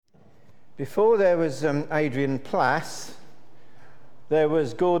Before there was Adrian Plass, there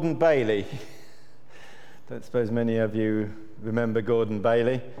was Gordon Bailey. Don't suppose many of you remember Gordon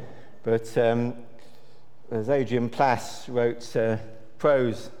Bailey, but as Adrian Plass wrote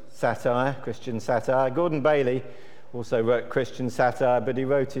prose satire, Christian satire, Gordon Bailey also wrote Christian satire, but he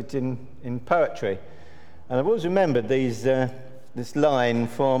wrote it in poetry. And I've always remembered this line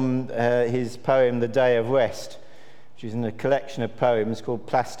from his poem The Day of Rest, which is in a collection of poems called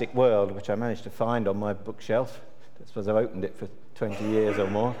Plastic World, which I managed to find on my bookshelf. I suppose I've opened it for 20 years or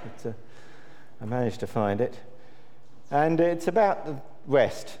more, but I managed to find it. And it's about the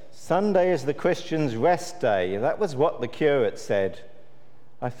rest. Sunday is the Christian's rest day. That was what the curate said.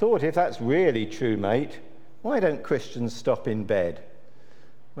 I thought, if that's really true, mate, why don't Christians stop in bed?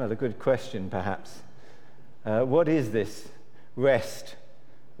 Well, a good question, perhaps. What is this rest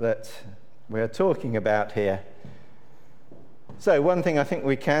that we're talking about here? So one thing I think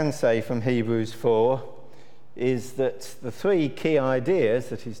we can say from Hebrews 4 is that the three key ideas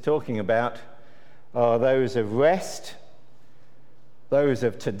that he's talking about are those of rest, those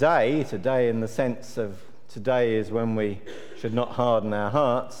of today in the sense of today is when we should not harden our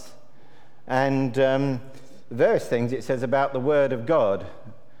hearts, and various things it says about the Word of God,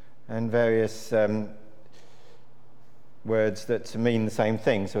 and various words that mean the same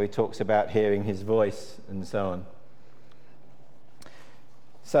thing. So he talks about hearing his voice and so on.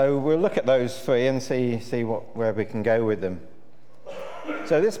 So we'll look at those three and see where we can go with them.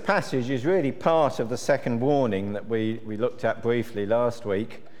 So this passage is really part of the second warning that we looked at briefly last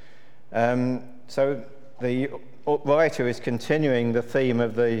week. So the writer is continuing the theme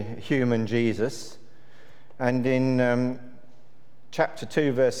of the human Jesus. And in chapter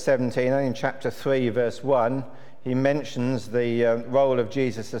 2, verse 17, and in chapter 3, verse 1, he mentions the role of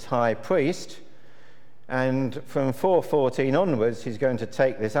Jesus as high priest. And from 4:14 onwards, he's going to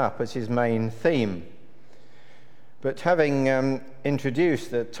take this up as his main theme. But having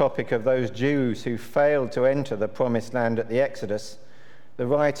introduced the topic of those Jews who failed to enter the promised land at the Exodus, the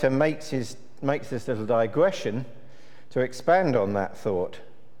writer makes this little digression to expand on that thought.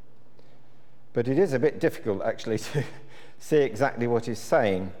 But it is a bit difficult, actually, to see exactly what he's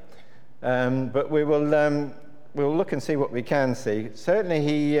saying. But we'll look and see what we can see. Certainly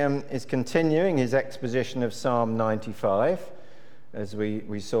he is continuing his exposition of Psalm 95, as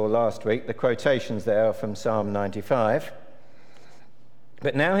we saw last week. The quotations there are from Psalm 95.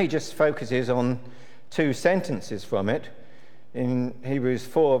 But now he just focuses on two sentences from it. In Hebrews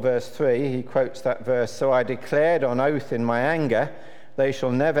 4, verse 3, he quotes that verse, "So I declared on oath in my anger, they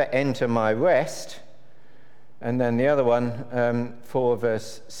shall never enter my rest." And then the other one, 4,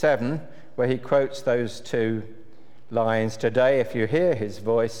 verse 7, where he quotes those two lines, "Today, if you hear his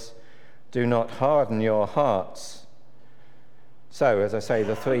voice, do not harden your hearts." So, as I say,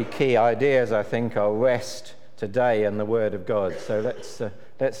 the three key ideas, I think, are rest, today, and the Word of God. So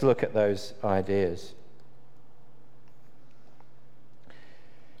let's look at those ideas.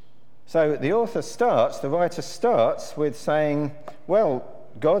 So the writer starts with saying, well,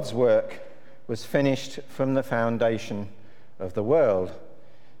 God's work was finished from the foundation of the world.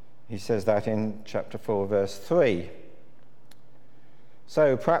 He says that in chapter 4, verse 3.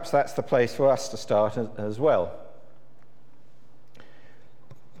 So perhaps that's the place for us to start as well.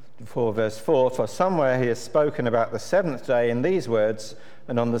 4, verse 4, "For somewhere he has spoken about the seventh day in these words,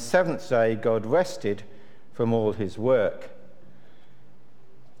 and on the seventh day God rested from all his work."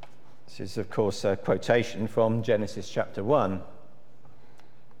 This is, of course, a quotation from Genesis chapter 1.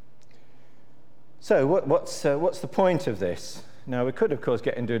 So what's the point of this? Now, we could, of course,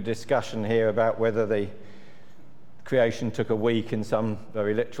 get into a discussion here about whether the creation took a week in some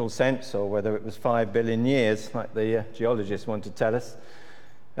very literal sense, or whether it was 5 billion years, like the geologists want to tell us.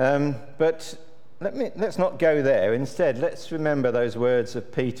 But let's not go there. Instead, let's remember those words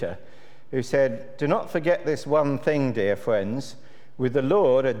of Peter, who said, "Do not forget this one thing, dear friends. With the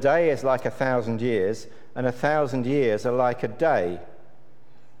Lord, a day is like 1,000 years, and 1,000 years are like a day."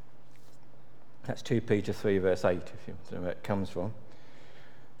 That's 2 Peter 3, verse 8, if you want to know where it comes from.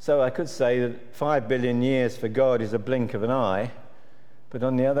 So I could say that 5 billion years for God is a blink of an eye, but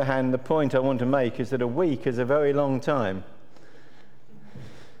on the other hand, the point I want to make is that a week is a very long time.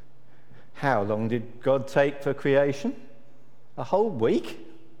 How long did God take for creation? A whole week?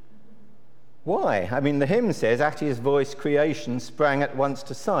 Why? I mean, the hymn says, "At his voice creation sprang at once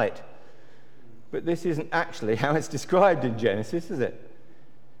to sight." But this isn't actually how it's described in Genesis, is it?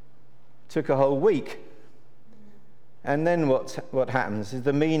 It took a whole week. And then what happens? Is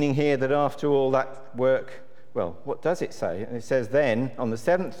the meaning here that after all that work, well, what does it say? It says, "Then, on the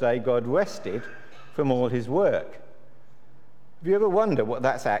seventh day, God rested from all his work." Have you ever wondered what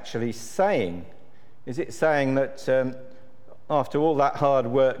that's actually saying? Is it saying that after all that hard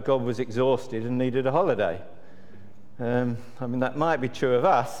work, God was exhausted and needed a holiday? That might be true of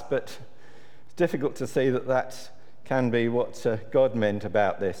us, but it's difficult to see that that can be what God meant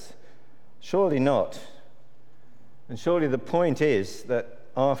about this. Surely not. And surely the point is that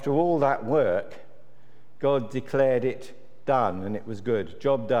after all that work, God declared it done, and it was good.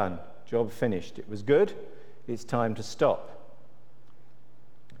 Job done. Job finished. It was good. It's time to stop.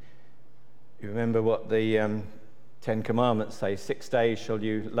 You remember what the 10 Commandments say. 6 days shall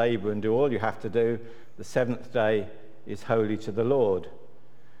you labor and do all you have to do. The 7th day is holy to the Lord.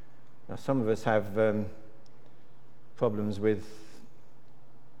 Now, some of us have problems with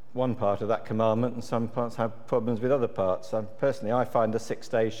one part of that commandment, and some parts have problems with other parts. Personally, I find the 6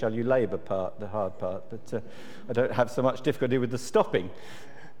 days shall you labour part the hard part, but I don't have so much difficulty with the stopping.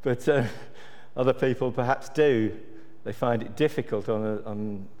 But other people perhaps do. They find it difficult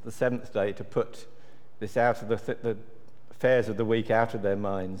on the 7th day to put this out of the affairs of the week out of their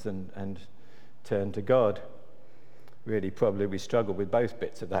minds and turn to God. Really, probably we struggle with both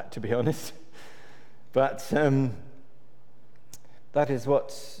bits of that, to be honest. But that is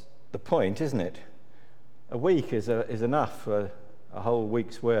what's the point, isn't it? A week is enough for a whole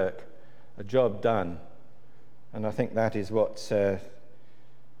week's work, a job done. And I think that is what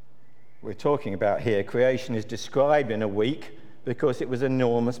we're talking about here. Creation is described in a week because it was an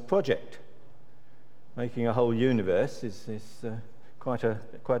enormous project. Making a whole universe is quite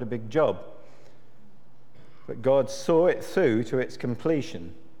a big job. But God saw it through to its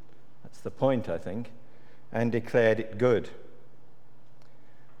completion. That's the point, I think, and declared it good.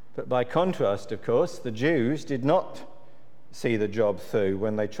 But by contrast, of course, the Jews did not see the job through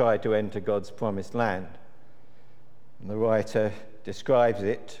when they tried to enter God's promised land. And the writer describes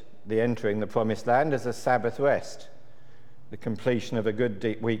it, the entering the promised land, as a Sabbath rest, the completion of a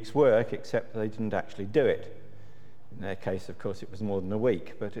good week's work, except they didn't actually do it. In their case, of course, it was more than a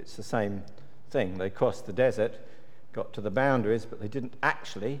week, but it's the same thing. They crossed the desert, got to the boundaries, but they didn't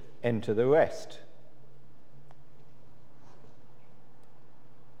actually enter the rest.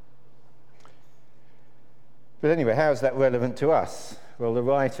 But anyway, how is that relevant to us? Well, the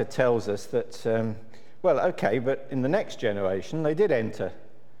writer tells us that, but in the next generation, they did enter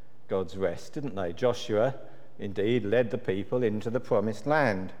God's rest, didn't they? Joshua, indeed, led the people into the promised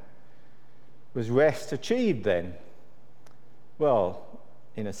land. Was rest achieved then? Well,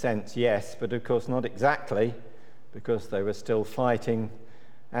 in a sense, yes, but of course not exactly, because they were still fighting.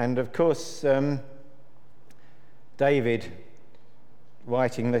 And of course, David,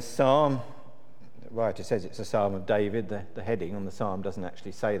 writing this psalm, the writer says it's a psalm of David. The heading on the psalm doesn't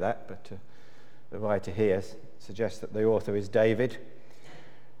actually say that, but the writer here suggests that the author is David.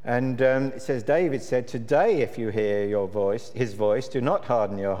 And it says, David said, "Today, if you hear his voice, do not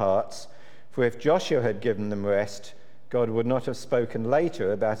harden your hearts, for if Joshua had given them rest, God would not have spoken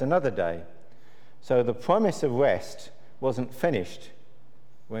later about another day." So the promise of rest wasn't finished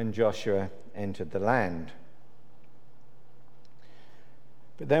when Joshua entered the land.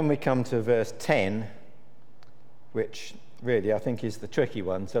 But then we come to verse 10, which really I think is the tricky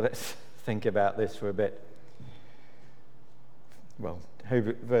one. So let's think about this for a bit. Well,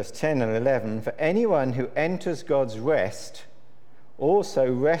 verse 10 and 11, "For anyone who enters God's rest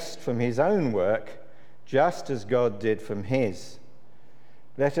also rests from his own work, just as God did from his.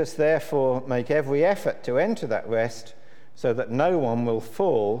 Let us therefore make every effort to enter that rest, so that no one will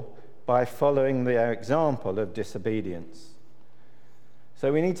fall by following their example of disobedience."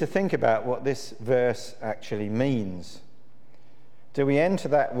 So we need to think about what this verse actually means. Do we enter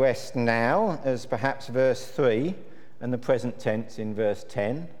that rest now, as perhaps verse 3 and the present tense in verse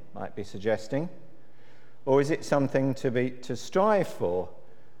 10 might be suggesting? Or is it something to strive for,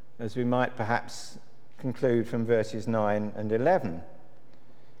 as we might perhaps conclude from verses 9 and 11?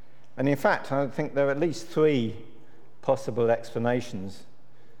 And in fact, I think there are at least 3 possible explanations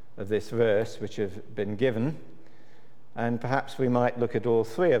of this verse which have been given, and perhaps we might look at all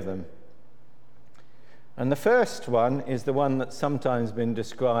 3 of them. And the first one is the one that's sometimes been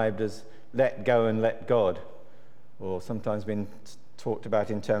described as let go and let God, or sometimes been talked about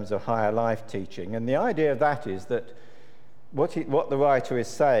in terms of higher life teaching. And the idea of that is that what the writer is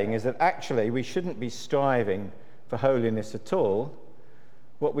saying is that actually we shouldn't be striving for holiness at all.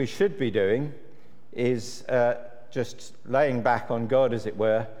 What we should be doing is just laying back on God, as it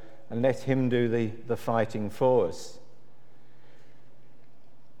were, and let him do the fighting for us.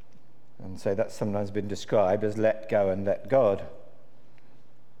 And so that's sometimes been described as let go and let God.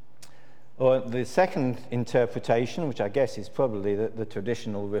 Or the second interpretation, which I guess is probably the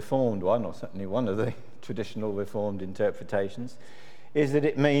traditional Reformed one, or certainly one of the traditional Reformed interpretations, is that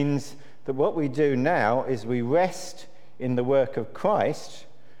it means that what we do now is we rest in the work of Christ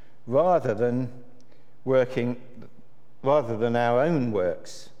rather than our own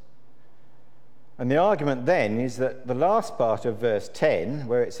works. And the argument then is that the last part of verse 10,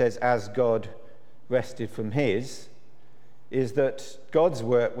 where it says, as God rested from his, is that God's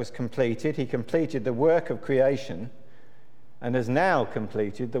work was completed. He completed the work of creation and has now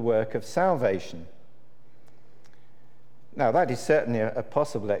completed the work of salvation. Now, that is certainly a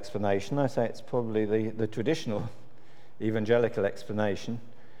possible explanation. I say it's probably the traditional evangelical explanation.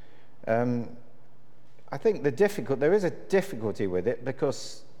 I think there is a difficulty with it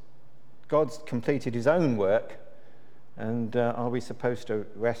because God's completed his own work, and are we supposed to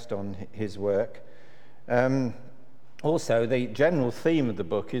rest on his work? Also, the general theme of the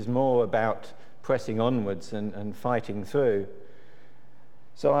book is more about pressing onwards and fighting through.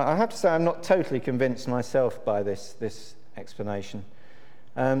 So I have to say I'm not totally convinced myself by this explanation.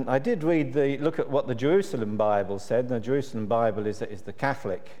 I did look at what the Jerusalem Bible said. The Jerusalem Bible is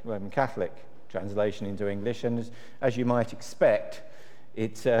the Roman Catholic translation into English, and as you might expect,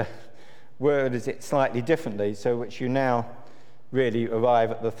 it words it slightly differently, so which you now really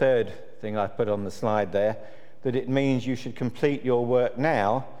arrive at the third thing I put on the slide there, that it means you should complete your work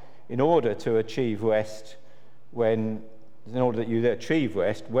now in order to achieve rest when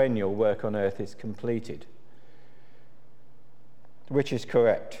your work on earth is completed. Which is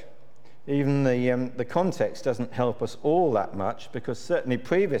correct. Even the context doesn't help us all that much, because certainly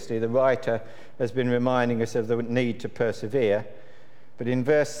previously the writer has been reminding us of the need to persevere, but in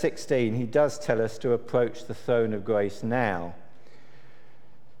verse 16 he does tell us to approach the throne of grace now.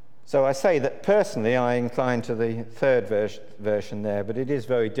 So I say that personally I incline to the third version there, but it is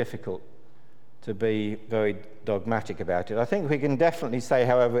very difficult to be very dogmatic about it. I think we can definitely say,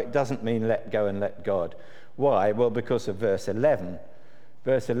 however, it doesn't mean let go and let God. Why? Well, because of verse 11.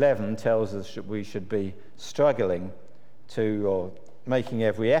 Verse 11 tells us that we should be struggling or making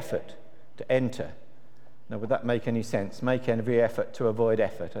every effort to enter. Now, would that make any sense? Make every effort to avoid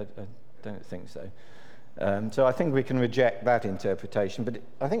effort? I don't think so. So I think we can reject that interpretation, but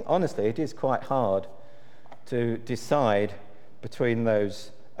I think honestly it is quite hard to decide between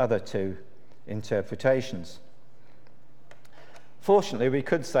those other two interpretations. Fortunately, we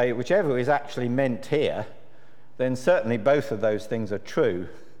could say whichever is actually meant here, then certainly both of those things are true.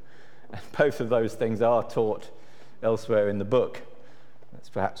 Both of those things are taught elsewhere in the book. That's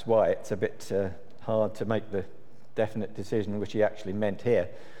perhaps why it's a bit hard to make the definite decision which he actually meant here.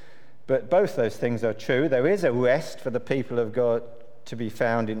 But both those things are true. There is a rest for the people of God to be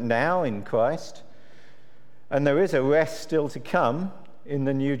found now in Christ, and there is a rest still to come in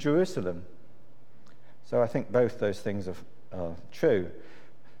the New Jerusalem. So I think both those things are true.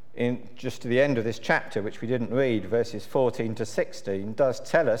 In just to the end of this chapter, which we didn't read, verses 14 to 16, does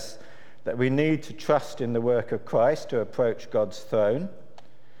tell us that we need to trust in the work of Christ to approach God's throne.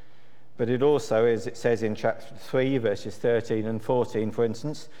 But it also, as it says in chapter 3, verses 13 and 14, for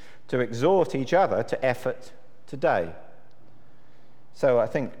instance, to exhort each other to effort today. So I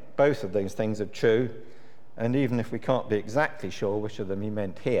think both of these things are true, and even if we can't be exactly sure which of them he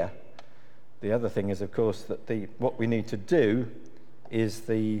meant here, the other thing is, of course, that what we need to do is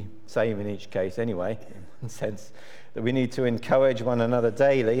the same in each case anyway, in one sense, that we need to encourage one another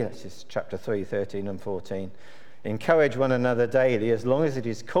daily. That's just chapter 3, 13 and 14. Encourage one another daily as long as it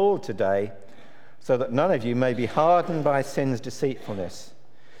is called today, so that none of you may be hardened by sin's deceitfulness.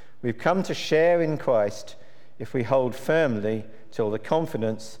 We've come to share in Christ if we hold firmly till the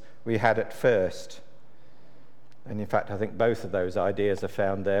confidence we had at first. And in fact, I think both of those ideas are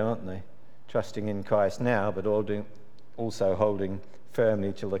found there, aren't they? Trusting in Christ now, but also holding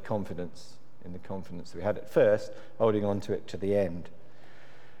firmly till the confidence we had at first, holding on to it to the end.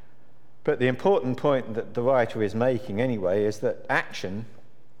 But the important point that the writer is making anyway is that action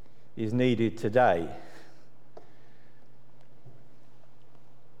is needed today.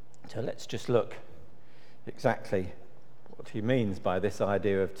 So let's just look exactly what he means by this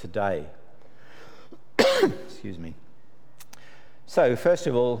idea of today. Excuse me. So, first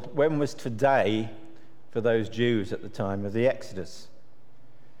of all, when was today for those Jews at the time of the Exodus?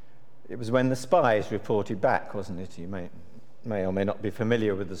 It was when the spies reported back, wasn't it? You may or may not be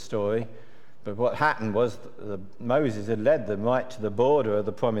familiar with the story, but what happened was Moses had led them right to the border of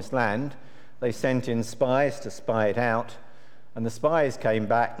the Promised Land. They sent in spies to spy it out, and the spies came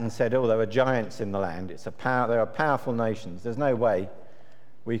back and said, there are giants in the land. There are powerful nations. There's no way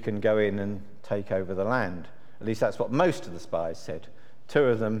we can go in and take over the land. At least that's what most of the spies said. Two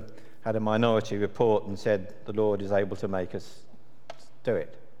of them had a minority report and said, the Lord is able to make us do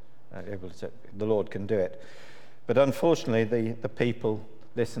it. the Lord can do it. But unfortunately, the people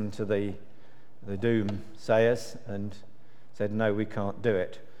listened to the doomsayers and said, no, we can't do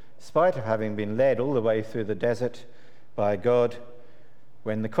it. In spite of having been led all the way through the desert by God,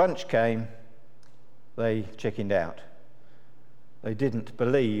 when the crunch came, they chickened out. They didn't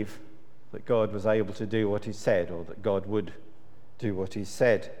believe that God was able to do what he said, or that God would do what he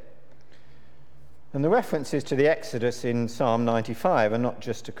said. And the references to the Exodus in Psalm 95 are not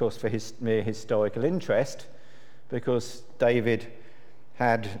just, of course, for mere historical interest, because David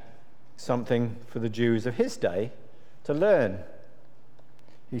had something for the Jews of his day to learn.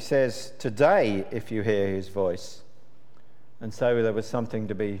 He says, today, if you hear his voice. And so there was something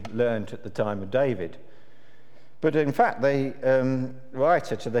to be learnt at the time of David. But in fact, the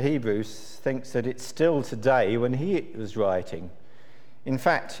writer to the Hebrews thinks that it's still today when he was writing. In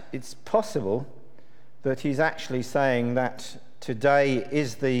fact, it's possible that he's actually saying that today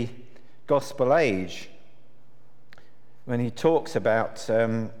is the gospel age. When he talks about,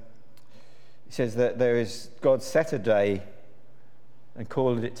 he says that God set a day and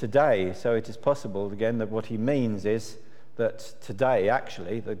called it today. So it is possible, again, that what he means is that today,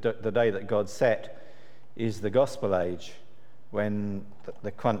 actually, the day that God set, is the gospel age, when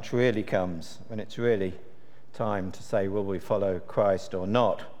the crunch really comes, when it's really time to say, will we follow Christ or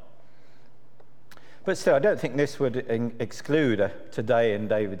not? But still, I don't think this would exclude a today in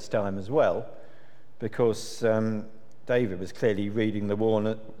David's time as well, because David was clearly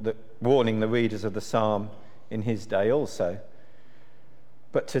warning the readers of the psalm in his day also.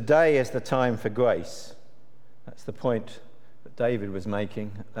 But today is the time for grace. That's the point that David was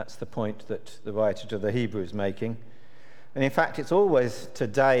making. That's the point that the writer to the Hebrews is making. And in fact, it's always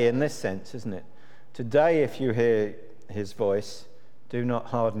today in this sense, isn't it? Today, if you hear his voice, do not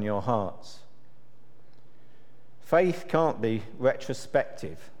harden your hearts. Faith can't be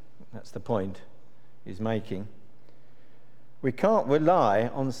retrospective. That's the point he's making. We can't rely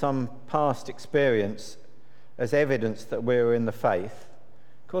on some past experience as evidence that we're in the faith.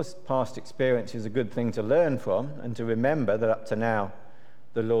 Of course, past experience is a good thing to learn from and to remember that up to now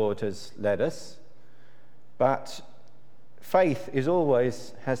the Lord has led us. But faith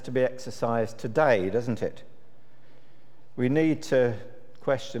has to be exercised today, doesn't it? We need to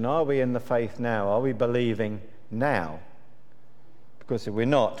question, are we in the faith now? Are we believing now? Because if we're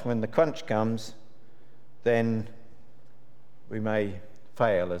not, when the crunch comes, then we may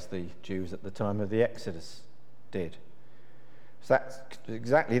fail as the Jews at the time of the Exodus did. So that's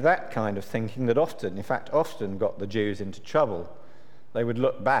exactly that kind of thinking that often got the Jews into trouble. They would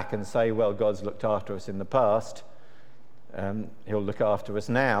look back and say, well, God's looked after us in the past, he'll look after us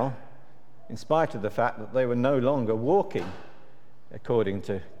now, in spite of the fact that they were no longer walking according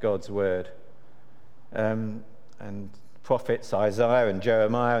to God's word. And prophets, Isaiah and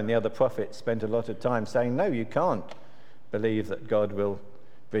Jeremiah and the other prophets, spent a lot of time saying, no, you can't believe that God will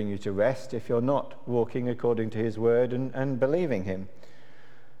bring you to rest if you're not walking according to his word and believing him.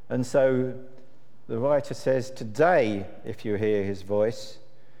 And so the writer says, today, if you hear his voice,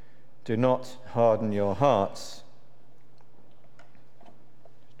 do not harden your hearts.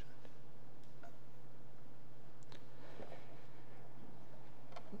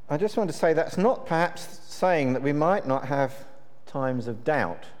 I just want to say that's not perhaps saying that we might not have times of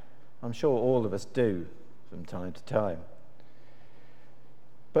doubt. I'm sure all of us do from time to time.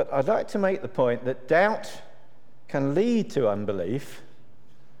 But I'd like to make the point that doubt can lead to unbelief,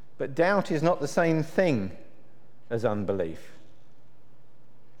 but doubt is not the same thing as unbelief.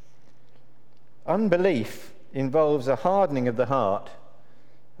 Unbelief involves a hardening of the heart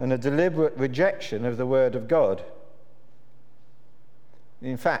and a deliberate rejection of the word of God.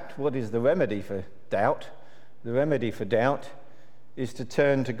 In fact, what is the remedy for doubt? The remedy for doubt is to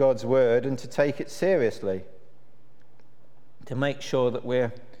turn to God's word and to take it seriously, to make sure that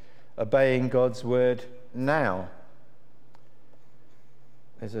we're obeying God's word now.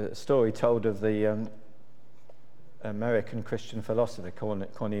 There's a story told of the American Christian philosopher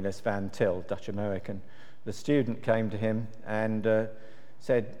Cornelius Van Til, Dutch-American. The student came to him and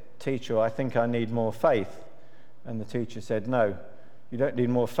said, "Teacher, I think I need more faith." And the teacher said, "No, you don't need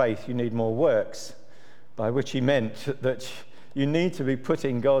more faith, you need more works," by which he meant that you need to be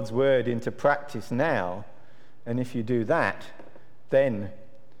putting God's word into practice now, and if you do that, then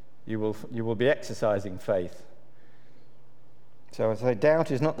you will be exercising faith. So as I say,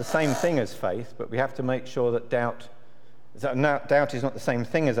 doubt is not the same thing as faith, but we have to make sure that doubt is not the same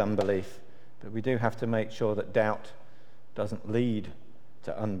thing as unbelief, but we do have to make sure that doubt doesn't lead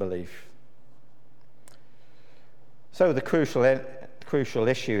to unbelief. So the crucial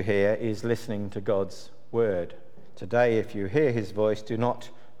issue here is listening to God's word. Today, if you hear his voice, do not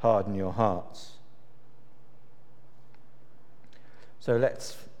harden your hearts. So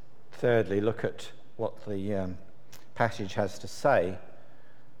let's thirdly look at what the passage has to say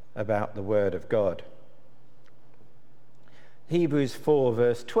about the Word of God. Hebrews 4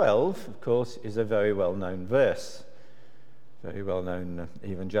 verse 12, of course, is a very well-known verse, very well-known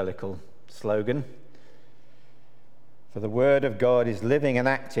evangelical slogan. For the Word of God is living and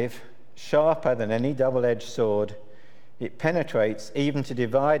active, sharper than any double-edged sword. It penetrates even to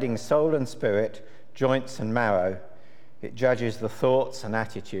dividing soul and spirit, joints and marrow. It judges the thoughts and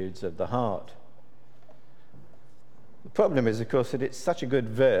attitudes of the heart. The problem is, of course, that it's such a good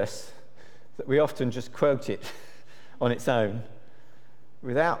verse that we often just quote it on its own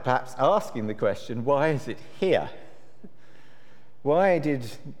without perhaps asking the question, why is it here? Why did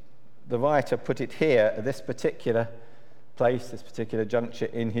the writer put it here at this particular place, this particular juncture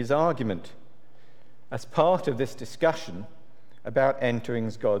in his argument, as part of this discussion about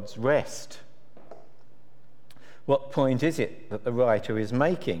entering God's rest? What point is it that the writer is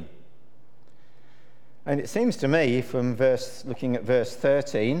making? And it seems to me, from looking at verse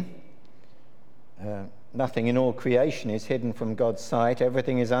 13, nothing in all creation is hidden from God's sight.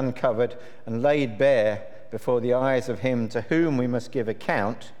 Everything is uncovered and laid bare before the eyes of him to whom we must give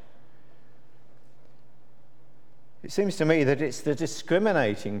account. It seems to me that it's the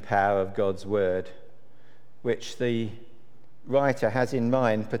discriminating power of God's word which the writer has in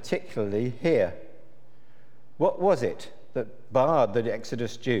mind, particularly here. What was it that barred the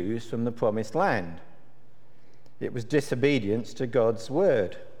Exodus Jews from the promised land? It was disobedience to God's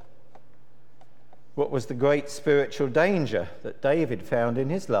word. What was the great spiritual danger that David found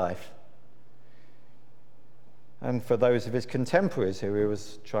in his life? And for those of his contemporaries who he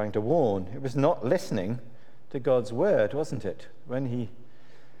was trying to warn, it was not listening to God's word, wasn't it? When he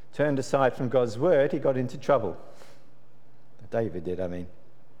turned aside from God's word, he got into trouble. David did, I mean.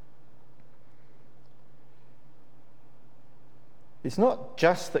 It's not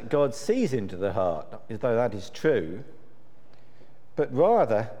just that God sees into the heart, though that is true, but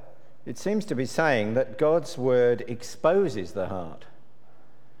rather it seems to be saying that God's word exposes the heart.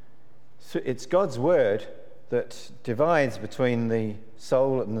 So it's God's word that divides between the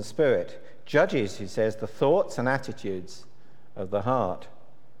soul and the spirit, judges, he says, the thoughts and attitudes of the heart.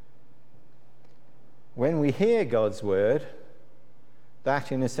 When we hear God's word,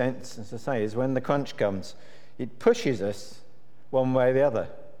 that in a sense, as I say, is when the crunch comes. It pushes us one way or the other.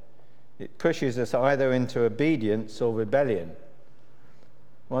 It pushes us either into obedience or rebellion.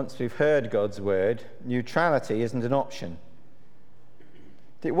 Once we've heard God's word, neutrality isn't an option.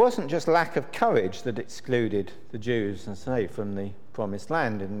 It wasn't just lack of courage that excluded the Jews, and say, from the promised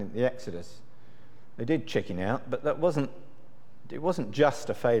land in the Exodus. They did chicken out, but it wasn't just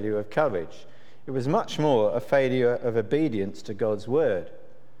a failure of courage. It was much more a failure of obedience to God's word.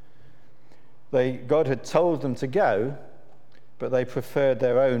 God had told them to go, but they preferred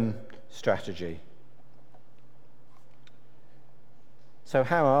their own strategy. So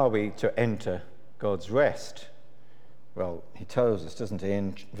how are we to enter God's rest? Well, he tells us, doesn't he,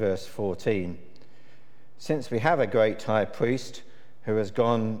 in verse 14, since we have a great high priest who has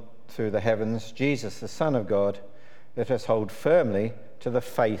gone through the heavens, Jesus, the Son of God, let us hold firmly to the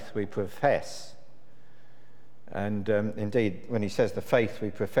faith we profess. And indeed, when he says the faith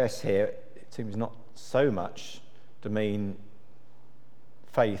we profess here, it seems not so much to mean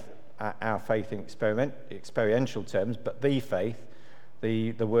faith, our faith in experiential terms, but the faith,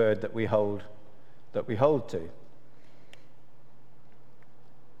 the word that we hold to.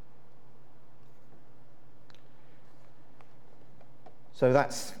 So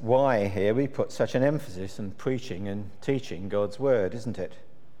that's why here we put such an emphasis on preaching and teaching God's word, isn't it?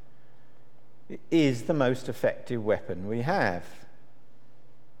 It is the most effective weapon we have.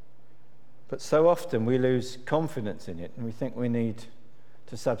 But so often we lose confidence in it and we think we need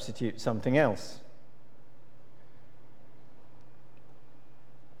to substitute something else.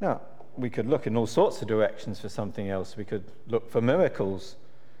 Now, we could look in all sorts of directions for something else. We could look for miracles,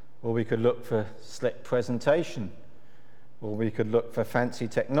 or we could look for slick presentation, or we could look for fancy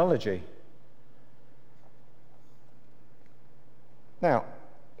technology. Now,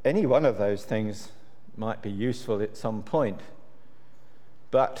 any one of those things might be useful at some point,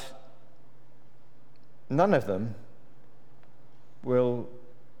 but none of them will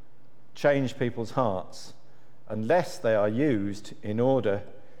change people's hearts unless they are used in order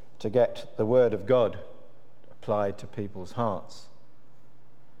to get the word of God applied to people's hearts.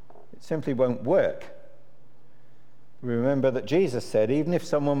 It simply won't work. We remember that Jesus said even if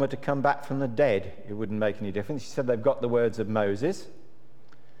someone were to come back from the dead, it wouldn't make any difference. He said they've got the words of Moses.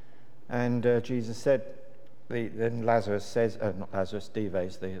 And Jesus said, then Lazarus says, not Lazarus,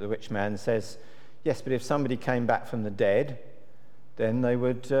 Dives, the rich man says, yes, but if somebody came back from the dead, then they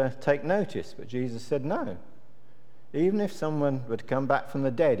would take notice. But Jesus said, no. Even if someone would come back from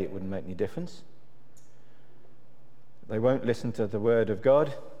the dead, it wouldn't make any difference. They won't listen to the word of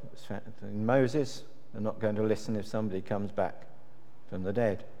God. In Moses, they're not going to listen if somebody comes back from the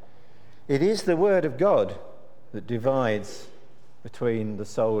dead. It is the word of God that divides between the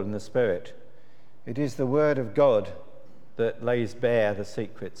soul and the spirit. It is the word of God that lays bare the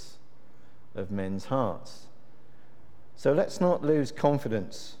secrets of men's hearts. So let's not lose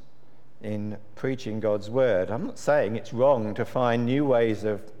confidence in preaching God's word. I'm not saying it's wrong to find new ways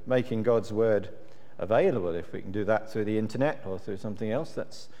of making God's word available. If we can do that through the internet or through something else,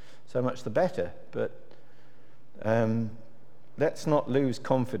 that's so much the better. But let's not lose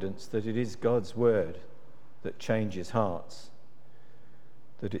confidence that it is God's word that changes hearts.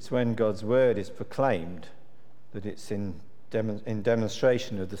 That it's when God's word is proclaimed, that it's in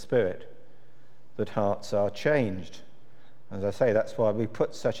demonstration of the Spirit, that hearts are changed. As I say, that's why we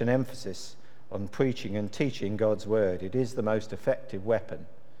put such an emphasis on preaching and teaching God's word. It is the most effective weapon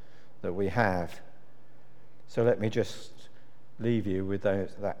that we have. So let me just leave you with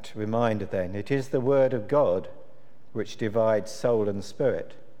that reminder then. It is the word of God which divides soul and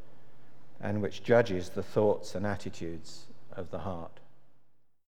spirit, and which judges the thoughts and attitudes of the heart.